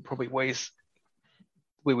probably ways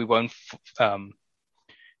where we won't sort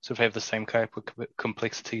of have the same kind of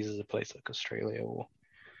complexities as a place like Australia or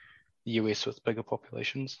the US with bigger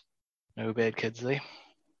populations. No bad kids there.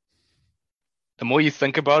 The more you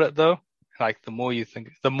think about it, though, the more I think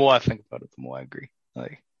about it, the more I agree.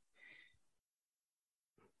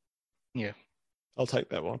 Yeah, I'll take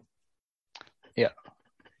that one. Yeah,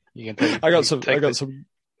 you can. I got some.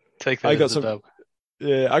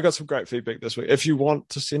 Yeah, I got some great feedback this week. If you want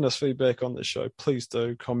to send us feedback on the show, please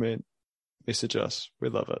do comment, message us. We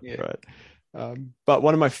love it. Yeah. Right. But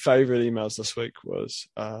one of my favorite emails this week was,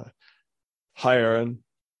 "Hi, Aaron.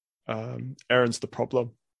 Aaron's the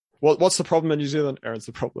problem. What's the problem in New Zealand? Aaron's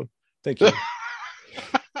the problem. Thank you."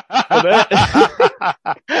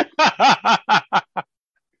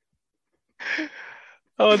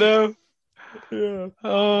 Oh no. Yeah.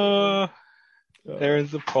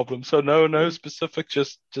 Aaron's the problem. So no specific,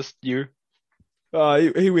 just you.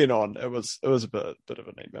 He went on. It was a bit of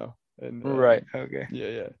an email. And, right. Okay.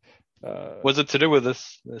 Yeah. Was it to do with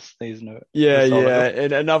these notes? Yeah.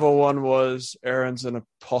 And another one was Aaron's an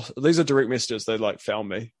apostle. These are direct messages. They found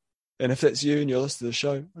me. And if that's you and you're listening to the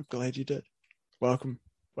show, I'm glad you did. Welcome.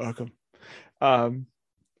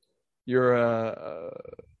 You're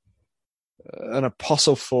an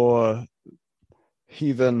apostle for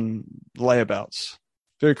heathen layabouts.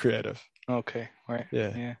 Very creative. Okay. Right.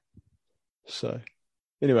 Yeah. So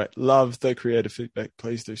anyway, love the creative feedback.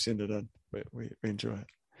 Please do send it in. We enjoy it.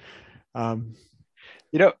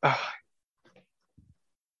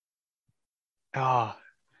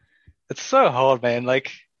 It's so hard, man.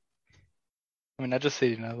 I just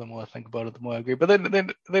said, the more I think about it, the more I agree. But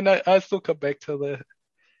then I still come back to the,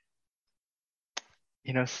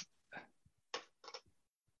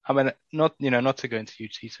 not to go into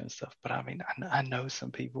huge detail and stuff, but I know some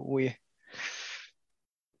people where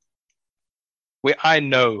I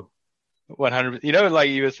know 100%, like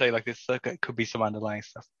you would say, there's could be some underlying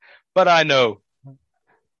stuff, but I know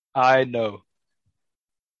I know,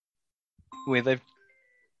 where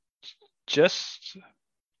just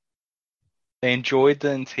they enjoyed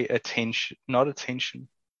the attention, not attention.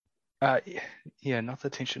 Yeah, not the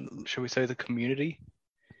attention. Should we say the community?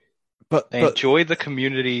 They enjoyed the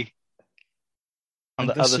community on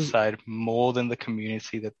the other side more than the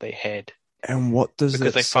community that they had. And what does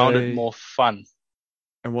because they found it more fun.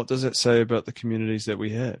 And what does it say about the communities that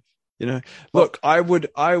we have? You know, look, I would.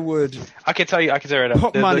 I can tell you right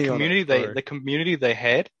up. Money the community on it, the community they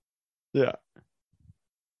had. Yeah.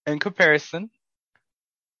 In comparison,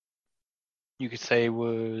 you could say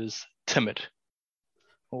was timid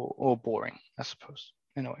or boring, I suppose,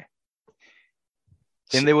 in a way.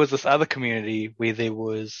 Then there was this other community where there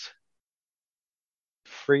was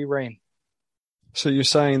free reign. So you're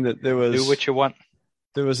saying that there was do what you want.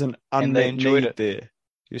 There was an unmet need there.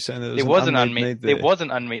 You're saying there was an unmet need there. There was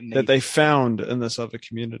an unmet need that they found in this other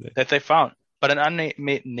community. But an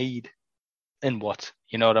unmet need in what?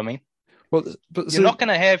 You know what I mean? Well, but you're not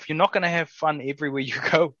gonna have fun everywhere you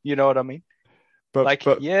go. You know what I mean?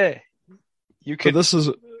 You could. But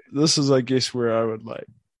this is, I guess, where I would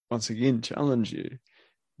once again challenge you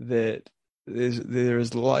that there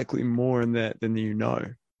is likely more in that than you know,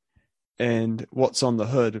 and what's on the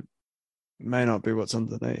hood may not be what's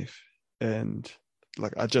underneath. And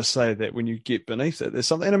I just say that when you get beneath it, there's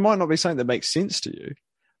something, and it might not be something that makes sense to you,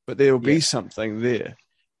 but there will be something there.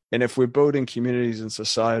 And if we're building communities and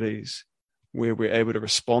societies where we're able to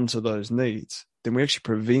respond to those needs, then we actually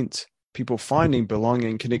prevent people finding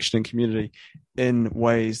belonging, connection, and community in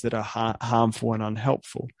ways that are harmful and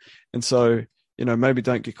unhelpful. And so, maybe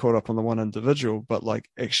don't get caught up on the one individual, but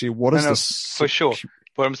actually, what is this? For sure.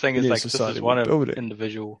 What I'm saying is this is one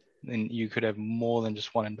individual, and you could have more than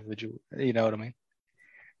just one individual. You know what I mean?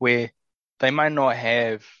 Where they might not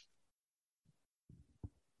have,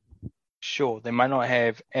 they might not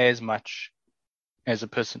have as much as a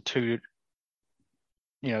person two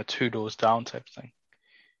doors down type thing.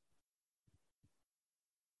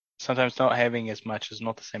 Sometimes not having as much is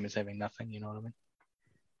not the same as having nothing, you know what I mean?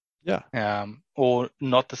 Yeah. Or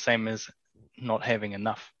not the same as not having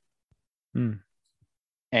enough.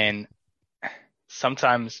 And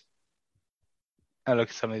sometimes I look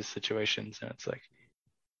at some of these situations and it's like,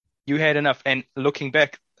 you had enough. And looking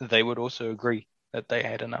back, they would also agree that they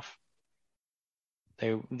had enough.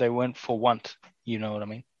 They went for want, you know what I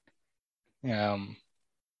mean?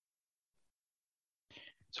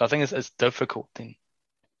 So I think it's difficult then.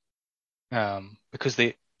 Because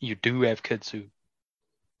you do have kids who,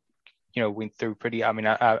 went through pretty. I mean,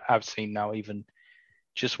 I've seen now even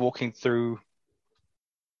just walking through,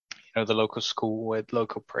 the local school or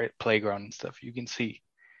local playground and stuff. You can see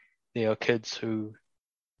there are kids who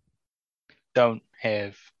don't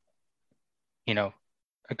have, a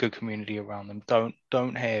good community around them.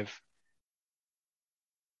 Don't have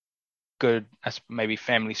good, maybe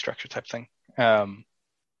family structure type thing, or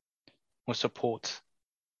support.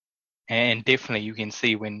 And definitely you can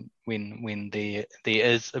see when there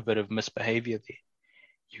is a bit of misbehavior there,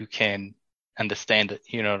 you can understand it,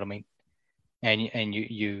 you know what I mean? And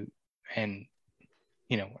you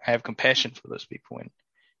have compassion for those people, and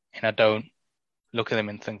I don't look at them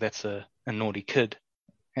and think that's a naughty kid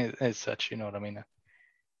as such, you know what I mean?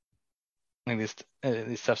 I think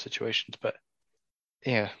there's tough situations, but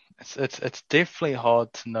yeah, it's definitely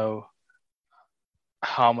hard to know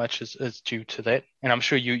how much is due to that. And I'm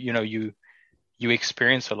sure you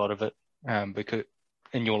experience a lot of it, because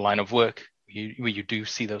in your line of work, where you do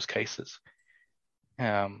see those cases.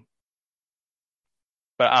 But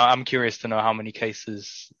I'm curious to know how many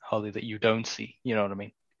cases, Holly, that you don't see, you know what I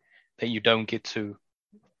mean? That you don't get to,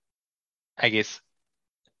 I guess,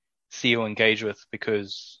 see or engage with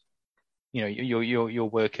because, your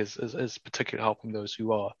work is particularly helping those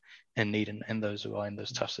who are in need and those who are in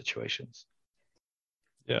those tough situations.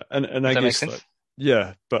 Yeah, and I guess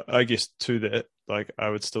but I guess to that, I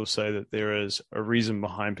would still say that there is a reason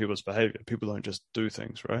behind people's behavior. People don't just do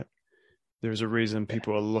things, right? There's a reason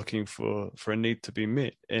people are looking for a need to be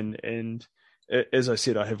met. And as I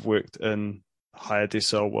said, I have worked in higher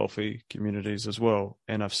decile wealthy communities as well,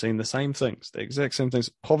 and I've seen the same things, the exact same things.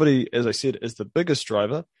 Poverty, as I said, is the biggest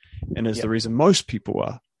driver, and is the reason most people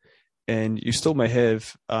are. And you still may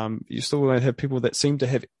have people that seem to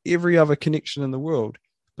have every other connection in the world,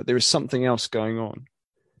 but there is something else going on.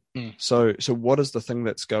 So what is the thing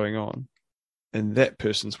that's going on in that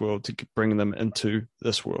person's world to bring them into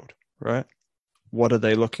this world, right? What are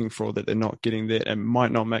they looking for that they're not getting there? It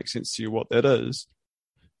might not make sense to you what that is,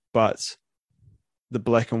 but the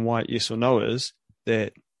black and white yes or no is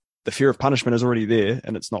that the fear of punishment is already there,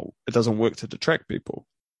 and it doesn't work to detract people.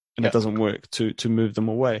 and it doesn't work to move them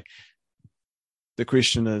away. The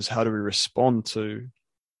question is, how do we respond to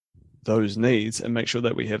those needs and make sure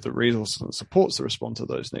that we have the resources and supports to respond to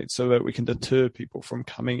those needs so that we can deter people from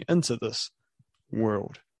coming into this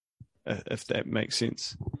world, if that makes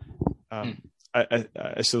sense.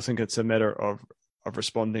 I still think it's a matter of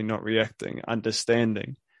responding, not reacting,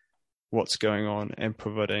 understanding what's going on and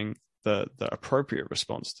providing the appropriate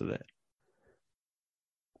response to that.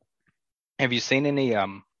 Have you seen any,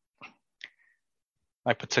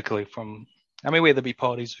 like particularly from, I mean, whether there be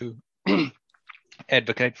parties who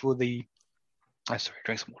advocate for the,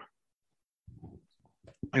 drink some water,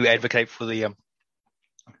 who advocate for the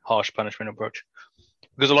harsh punishment approach?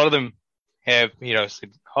 Because a lot of them have,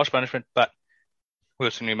 said harsh punishment, but we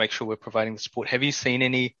also need to make sure we're providing the support. Have you seen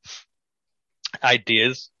any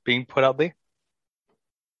ideas being put out there?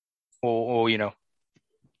 Or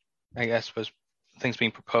I suppose things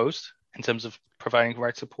being proposed in terms of providing the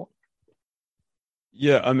right support?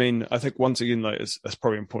 Yeah, I mean, I think once again, like it's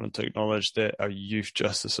probably important to acknowledge that our youth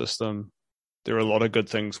justice system, there are a lot of good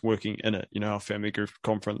things working in it. Our family group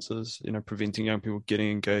conferences, preventing young people getting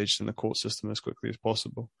engaged in the court system as quickly as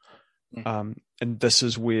possible. And this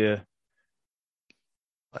is where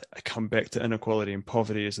I come back to inequality and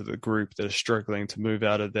poverty as the group that is struggling to move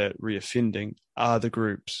out of that reoffending are the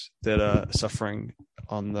groups that are suffering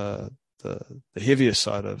on the heaviest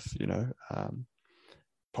side of,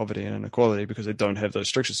 poverty and inequality because they don't have those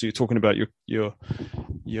structures. So you're talking about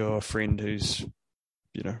your friend who's,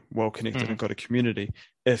 well connected and got a community.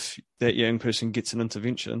 If that young person gets an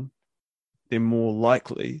intervention, they're more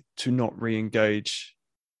likely to not re-engage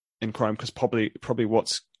in crime because probably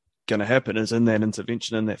what's going to happen is in that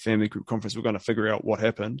intervention, in that family group conference, we're going to figure out what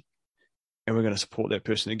happened and we're going to support that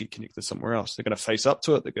person to get connected somewhere else. They're going to face up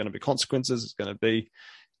to it. There are going to be consequences. It's going to be,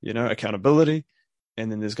 accountability. And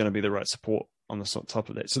then there's going to be the right support on the top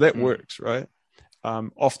of that. So that works, right?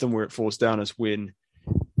 Often where it falls down is when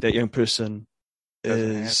that young person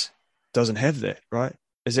doesn't have that, right?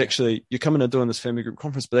 Is actually, you're coming and doing this family group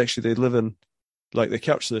conference, but actually they live in, like they're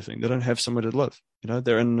couch surfing. They don't have somewhere to live.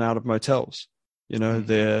 They're in and out of motels.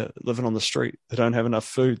 They're living on the street. They don't have enough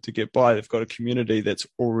food to get by. They've got a community that's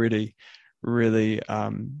already really,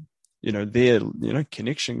 their,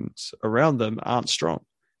 connections around them aren't strong.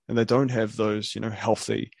 And they don't have those,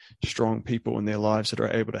 healthy, strong people in their lives that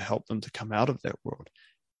are able to help them to come out of that world.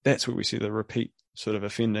 That's where we see the repeat sort of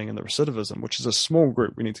offending and the recidivism, which is a small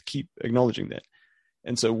group. We need to keep acknowledging that.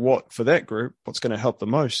 And so for that group, what's going to help the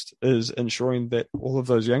most is ensuring that all of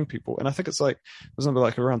those young people, and I think it's there's number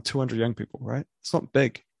like around 200 young people, right? It's not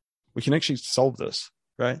big. We can actually solve this,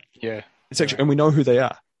 right? Yeah. It's actually, and we know who they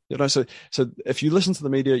are. So if you listen to the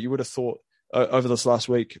media, you would have thought over this last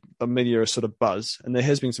week, the media is sort of buzz, and there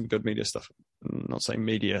has been some good media stuff. I'm not saying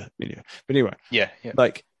media, but anyway. Yeah.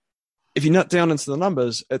 Like if you nut down into the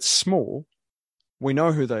numbers, it's small. We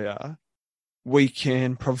know who they are. We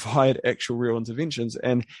can provide actual real interventions,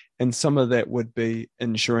 and some of that would be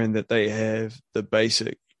ensuring that they have the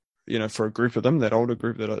basic, for a group of them, that older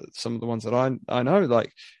group that are some of the ones that I know,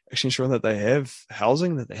 like actually ensuring that they have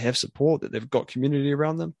housing, that they have support, that they've got community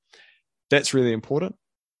around them. That's really important.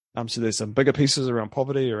 So there's some bigger pieces around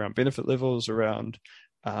poverty, around benefit levels, around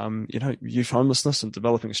youth homelessness and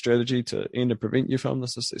developing a strategy to end and prevent youth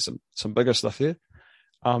homelessness. There's some bigger stuff here.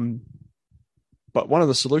 But one of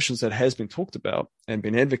the solutions that has been talked about and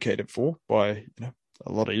been advocated for by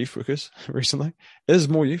a lot of youth workers recently is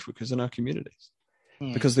more youth workers in our communities,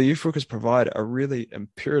 because the youth workers provide a really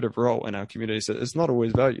imperative role in our communities that is not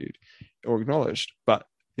always valued or acknowledged. But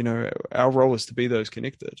our role is to be those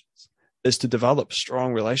connected, is to develop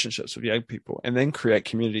strong relationships with young people and then create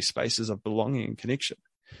community spaces of belonging and connection,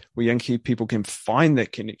 where young people can find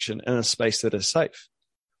that connection in a space that is safe,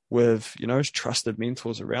 with, trusted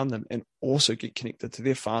mentors around them, and also get connected to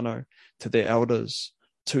their whānau, to their elders,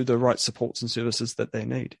 to the right supports and services that they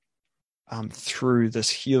need, through this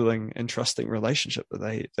healing and trusting relationship that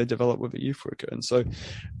they develop with a youth worker. And so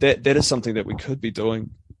that is something that we could be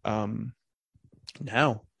doing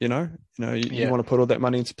now. You want to put all that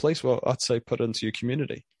money into police? Well, I'd say put it into your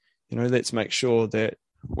community. Let's make sure that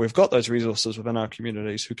we've got those resources within our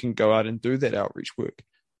communities who can go out and do that outreach work,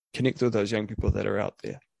 connect with those young people that are out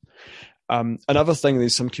there. Another thing,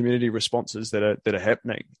 there's some community responses that are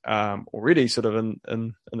happening already sort of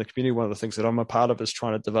in the community. One of the things that I'm a part of is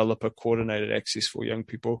trying to develop a coordinated access for young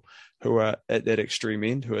people who are at that extreme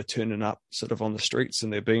end, who are turning up sort of on the streets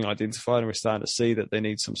and they're being identified, and we're starting to see that they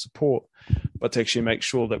need some support, but to actually make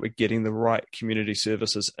sure that we're getting the right community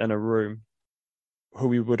services in a room who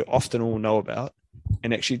we would often all know about,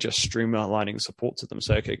 and actually just streamlining support to them.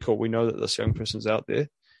 Say, okay, cool, we know that this young person's out there.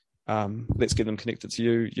 let's get them connected to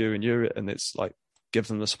you, and let's like give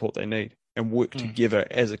them the support they need and work together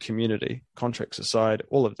as a community, contracts aside,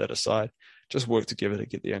 all of that aside, just work together to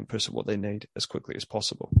get the young person what they need as quickly as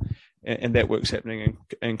possible. And that work's happening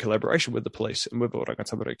in collaboration with the police and with Oranga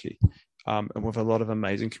Tamariki, and with a lot of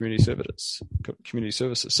amazing community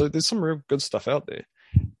services. So there's some real good stuff out there,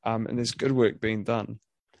 and there's good work being done.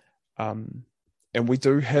 And we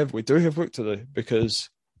do have work to do because,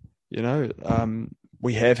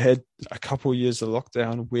 we have had a couple of years of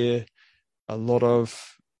lockdown where a lot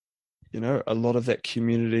of that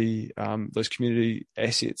community, those community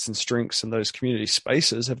assets and strengths and those community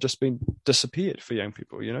spaces have just been disappeared for young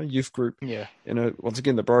people. Youth group. Yeah. Once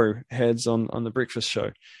again, the bro heads on the breakfast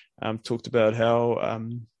show talked about how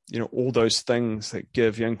all those things that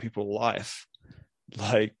give young people life,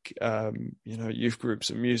 like youth groups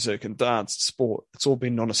and music and dance, and sport. It's all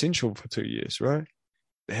been non-essential for 2 years, right?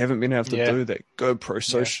 They haven't been able to do that good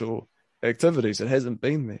pro-social activities. It hasn't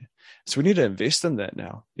been there. So we need to invest in that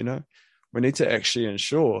now. We need to actually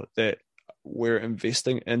ensure that we're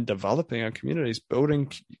investing in developing our communities,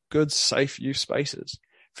 building good, safe youth spaces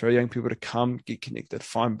for young people to come, get connected,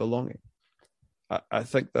 find belonging. I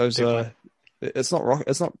think those Definitely. It's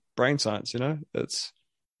not brain science, it's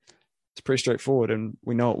pretty straightforward, and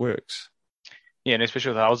we know it works. Yeah, and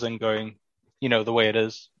especially with housing going, the way it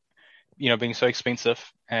is, being so expensive,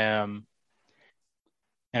 and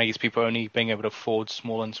I guess people only being able to afford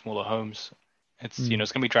smaller and smaller homes. It's it's going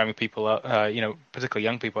to be driving people out, particularly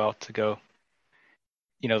young people out to go.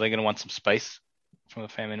 They're going to want some space from the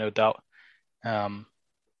family, no doubt. And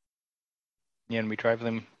we drive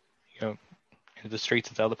them, into the streets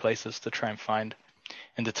and to other places to try and find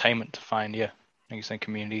entertainment, to find, like you say,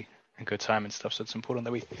 community and good time and stuff. So it's important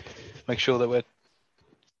that we make sure that we're,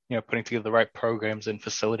 putting together the right programs and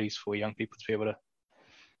facilities for young people to be able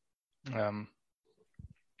to,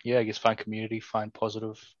 I guess find community, find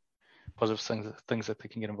positive things that they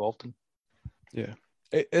can get involved in. Yeah.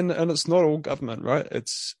 And it's not all government, right?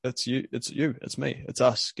 It's you, it's me, it's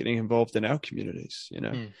us getting involved in our communities,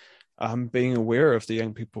 being aware of the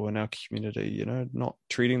young people in our community, not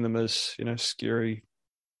treating them as, scary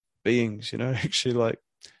beings, actually like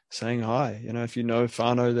saying hi, if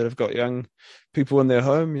whānau that have got young people in their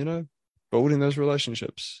home, building those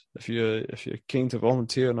relationships. If you're keen to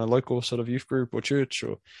volunteer in a local sort of youth group or church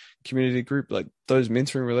or community group, like those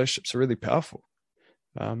mentoring relationships are really powerful.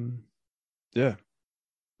 Yeah,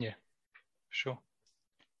 sure.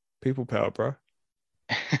 People power, bro.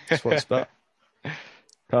 That's what it's about.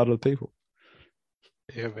 Power to the people.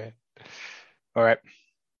 Yeah, man. All right.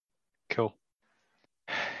 Cool.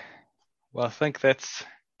 Well, I think that's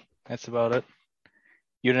about it.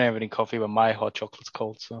 You don't have any coffee, but my hot chocolate's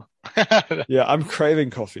cold, so. Yeah, I'm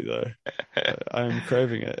craving coffee though. I'm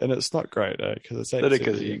craving it, and it's not great, because it's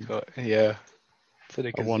 8:30. You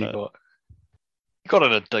got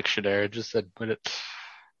an addiction, Aaron. Just admit it.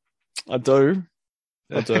 I do,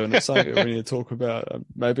 and it's something we need to talk about.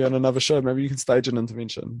 Maybe on another show. Maybe you can stage an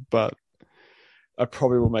intervention, but I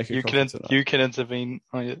probably will make a coffee tonight. You can intervene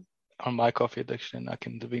on my coffee addiction, and I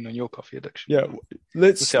can intervene on your coffee addiction. Yeah,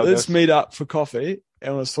 let's meet up for coffee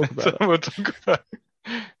and let's talk about it. We'll talk about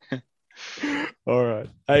it. All right.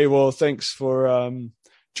 Hey, well, thanks for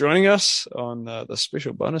joining us on the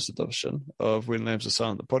special bonus edition of When Lambs Are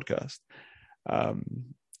Silent, the podcast.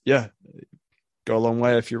 Go a long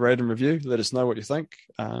way if you rate and review. Let us know what you think.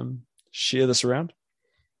 Share this around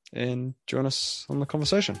and join us on the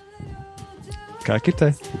conversation. Ka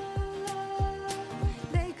kite.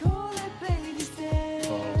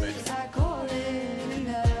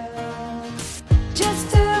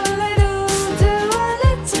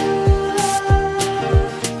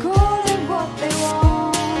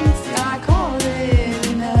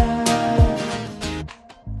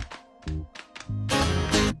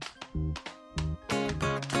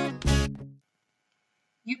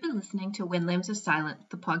 Listening to When Lambs Are Silent,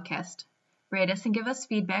 the podcast. Rate us and give us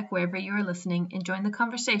feedback wherever you are listening, and join the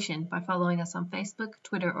conversation by following us on Facebook,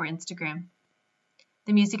 Twitter, or Instagram.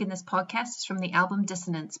 The music in this podcast is from the album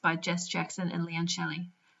Dissonance by Jess Jackson and Leon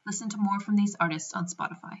Shelley. Listen to more from these artists on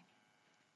Spotify.